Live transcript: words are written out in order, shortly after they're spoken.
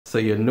So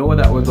you know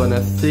that we're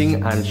gonna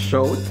sing and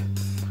shout.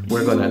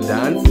 We're gonna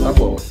dance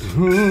about.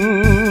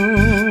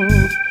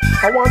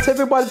 I want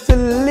everybody to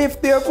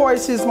lift their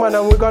voices, man,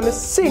 and we're gonna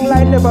sing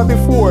like never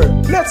before.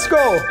 Let's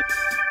go.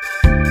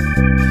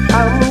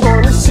 I'm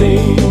gonna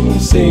sing,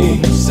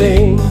 sing,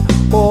 sing.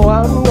 Oh,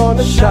 I'm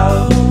gonna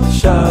shout,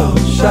 shout,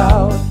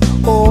 shout.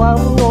 Oh,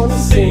 I'm gonna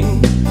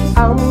sing,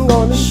 I'm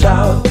gonna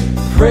shout.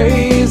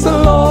 Praise the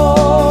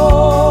Lord.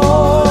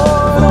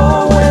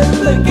 Oh,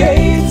 when the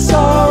gates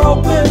are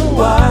open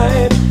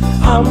wide,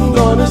 I'm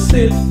gonna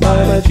sit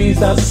by my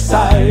Jesus'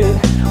 side.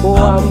 Oh,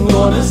 I'm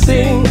gonna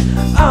sing,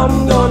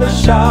 I'm gonna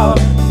shout.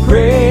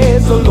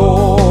 Praise the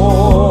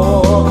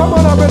Lord. Come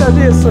on, brother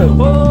Jason.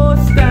 Oh,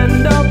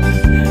 stand up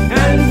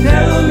and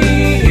tell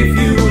me if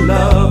you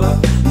love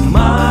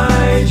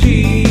my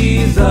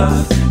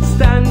Jesus.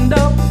 Stand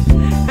up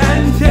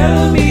and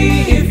tell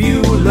me if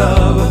you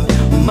love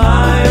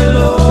my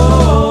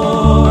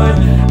Lord.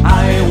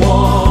 I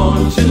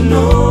want to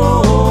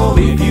know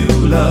if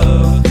you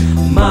love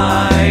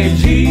my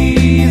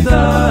Jesus.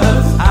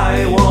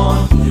 I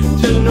want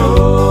to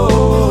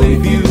know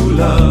if you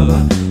love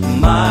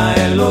my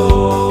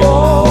Lord.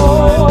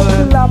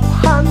 Oh, clap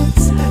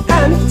hands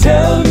and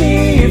tell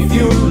me if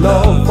you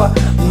love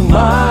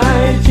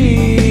my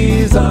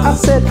Jesus. I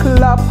said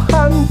clap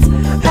hands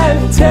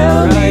and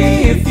tell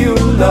me if you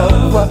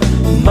love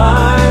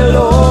my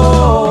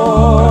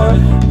Lord.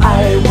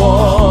 I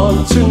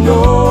want to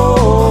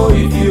know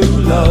if you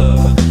love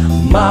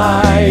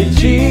my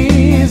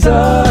Jesus.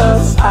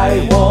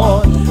 I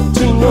want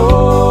to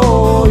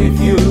know if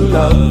you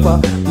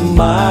love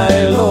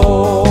my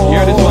Lord.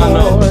 Hear this one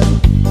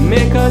now.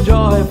 Make a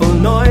joyful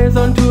noise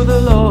unto the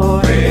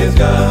Lord. Praise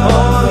God.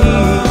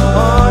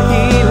 All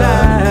ye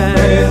land.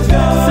 Praise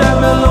God.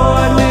 Serve the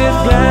Lord with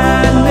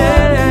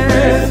gladness.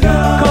 Praise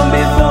God. Come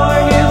before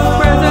His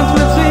presence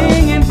with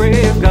singing.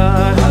 Praise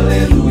God.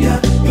 Hallelujah.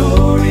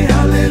 Glory.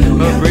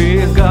 Hallelujah.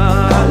 Praise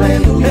God.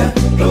 Hallelujah.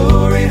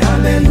 Glory.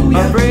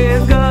 Hallelujah.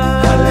 Praise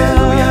God.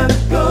 Hallelujah.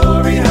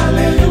 Glory.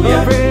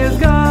 Hallelujah. Praise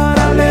God.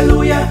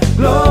 Hallelujah.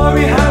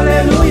 Glory.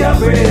 Hallelujah.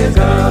 Praise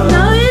God.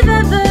 Know ye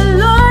that the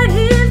Lord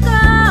is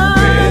God.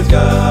 Praise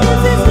God.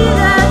 This is He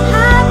that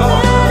hath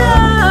made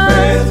us,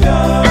 Praise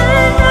God.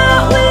 and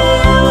not we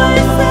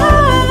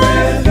ourselves.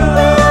 Praise We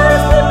are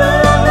His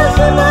people and the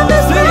sheep of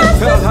His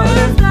pasture.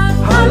 Praise God.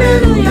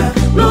 Hallelujah.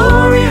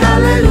 Glory.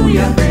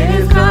 Hallelujah.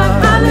 Praise God.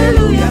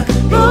 Hallelujah.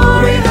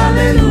 Glory.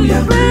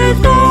 Hallelujah. Praise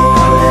God.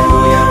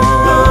 Hallelujah.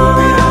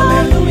 Glory.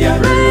 Hallelujah.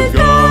 Praise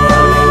God.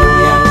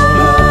 Hallelujah.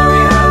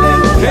 Glory.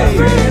 Hallelujah.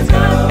 Praise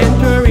God.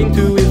 Enter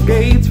into His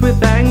gates with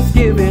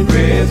thanksgiving.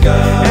 Praise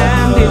God.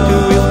 And into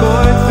His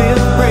courts with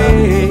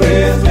praise.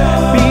 Praise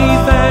God. Be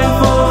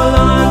thankful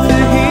unto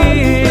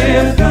Him.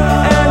 Praise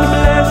God. And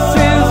bless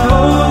His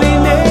holy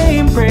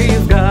name.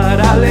 Praise God.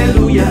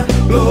 Hallelujah.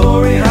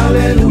 Glory.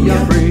 Hallelujah.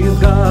 Praise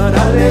God.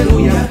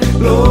 Hallelujah.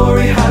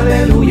 Glory.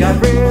 Hallelujah.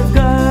 Praise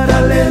God.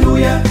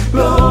 Hallelujah.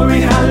 Glory.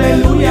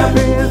 Hallelujah.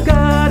 Praise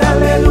God.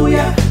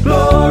 Hallelujah.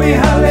 Glory.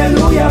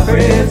 Hallelujah.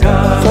 Praise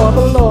God. For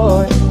the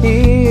Lord, He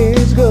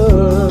is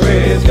good.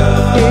 Praise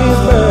God. His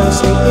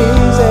mercy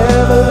is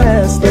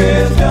everlasting.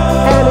 Praise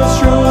God. And His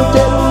truth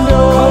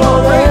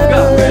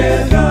endures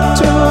Praise God.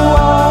 to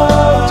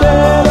all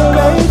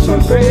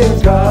generations.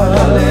 Praise God.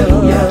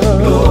 Hallelujah.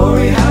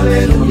 Glory.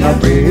 Hallelujah.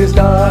 Praise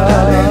God.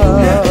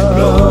 Hallelujah.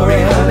 Glory.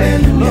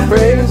 Hallelujah.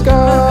 Praise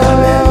God.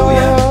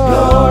 Hallelujah.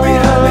 Glory.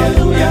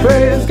 Hallelujah.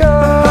 Praise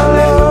God.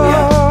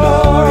 Hallelujah.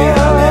 Glory.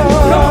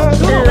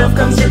 Hallelujah. Love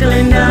comes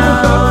trickling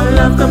down,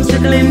 love comes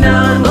trickling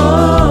down, oh.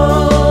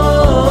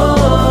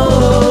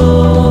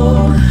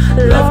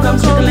 Love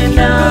comes trickling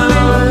down,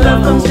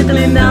 love comes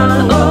trickling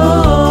down, oh.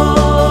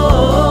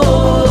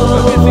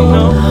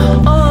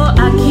 Oh,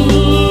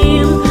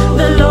 Akeem,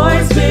 the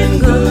Lord's been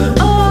good.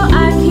 Oh,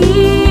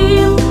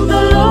 Akeem,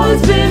 the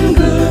Lord's been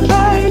good.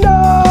 I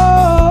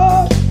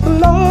know the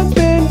Lord's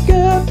been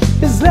good.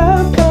 His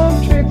love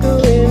comes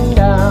trickling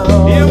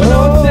down. Hear what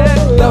I'm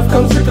saying? Love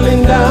comes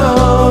trickling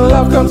down.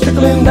 Love comes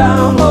trickling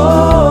down.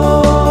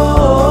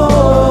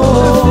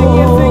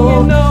 Sing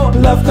it now.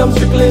 Love comes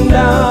trickling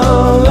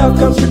down. Love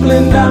comes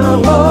trickling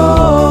down.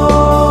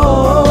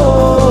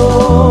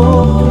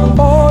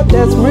 Oh,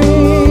 that's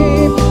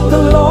real.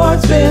 The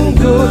Lord's been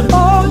good.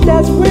 Oh,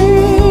 that's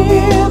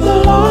real.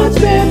 The Lord's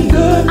been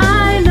good.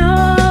 I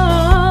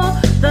know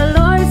the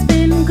Lord's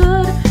been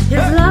good.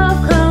 His love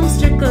comes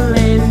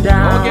trickling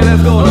down. Okay,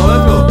 let's go now.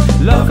 Let's go.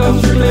 Love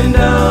comes trickling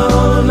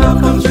down.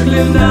 Love comes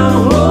trickling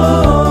down.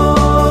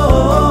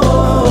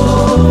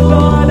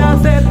 Lord, I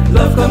said,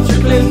 Love comes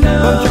trickling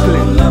down. Come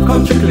trickling. Love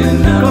comes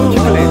trickling down. come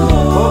trickling.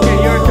 Okay,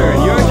 your turn,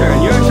 your turn,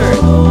 your turn.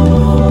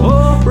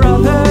 Oh,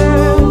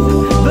 brothers,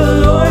 the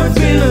Lord's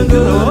been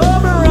good. Oh,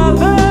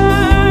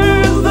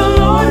 brothers, the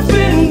Lord's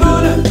been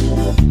good.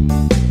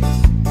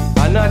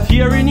 I'm not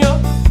hearing you.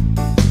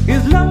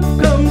 His love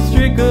comes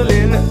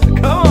trickling.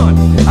 Come on,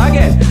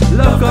 again.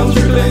 Love comes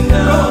trickling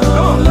down.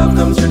 Come on, Love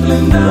comes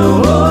trickling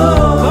down.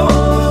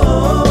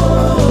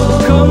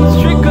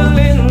 comes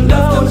trickling down.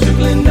 Love comes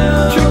trickling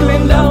down.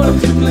 Trickling down. Love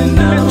comes trickling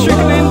down.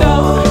 Trickling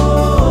down.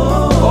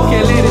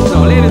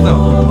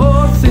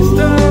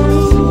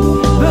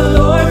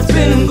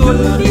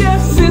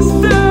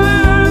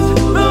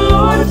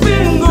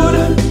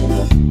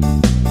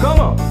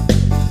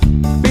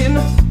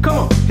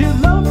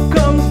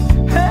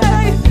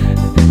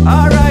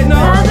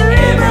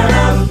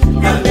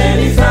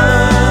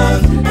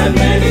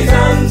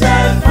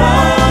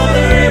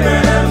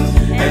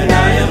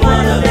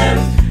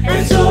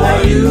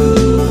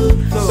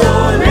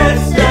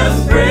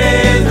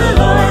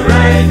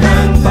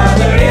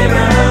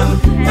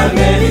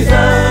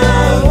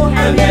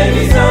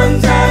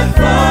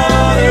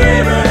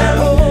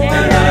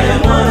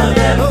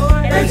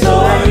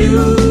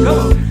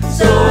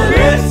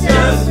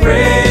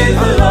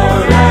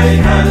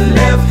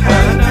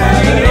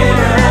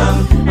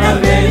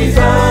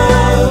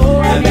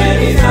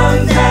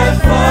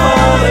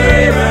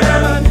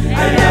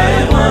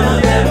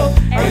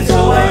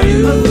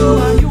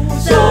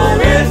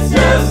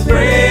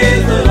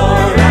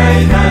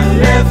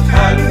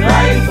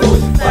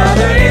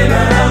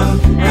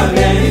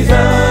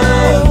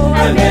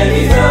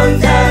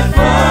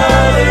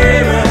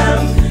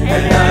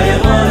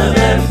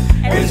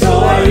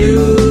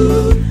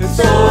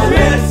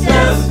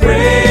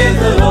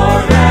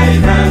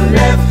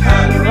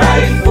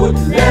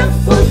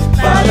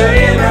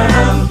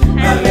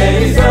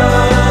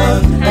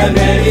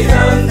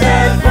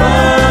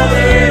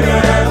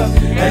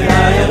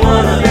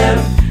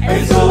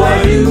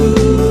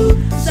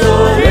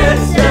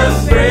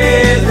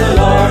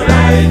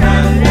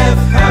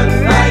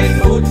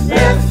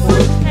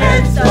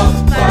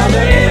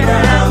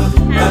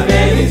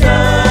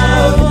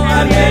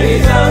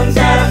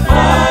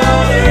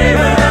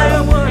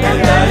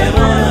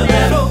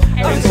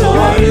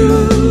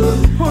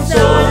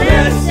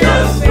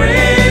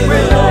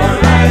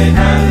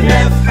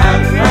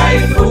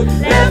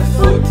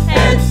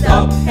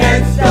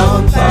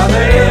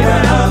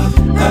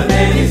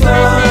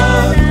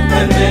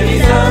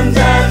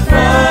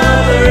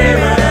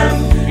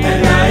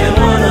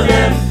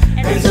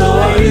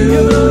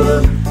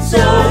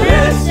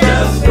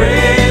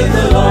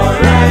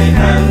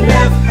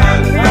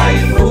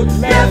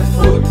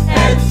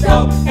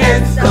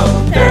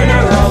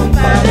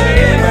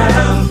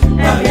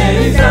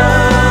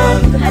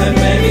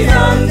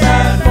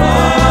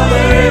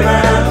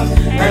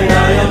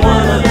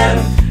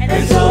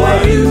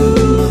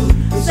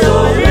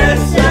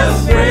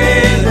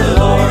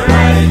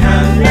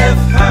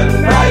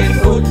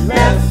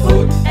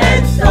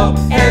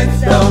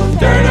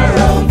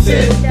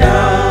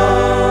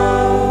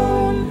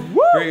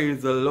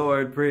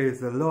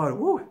 Lord.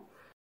 Woo.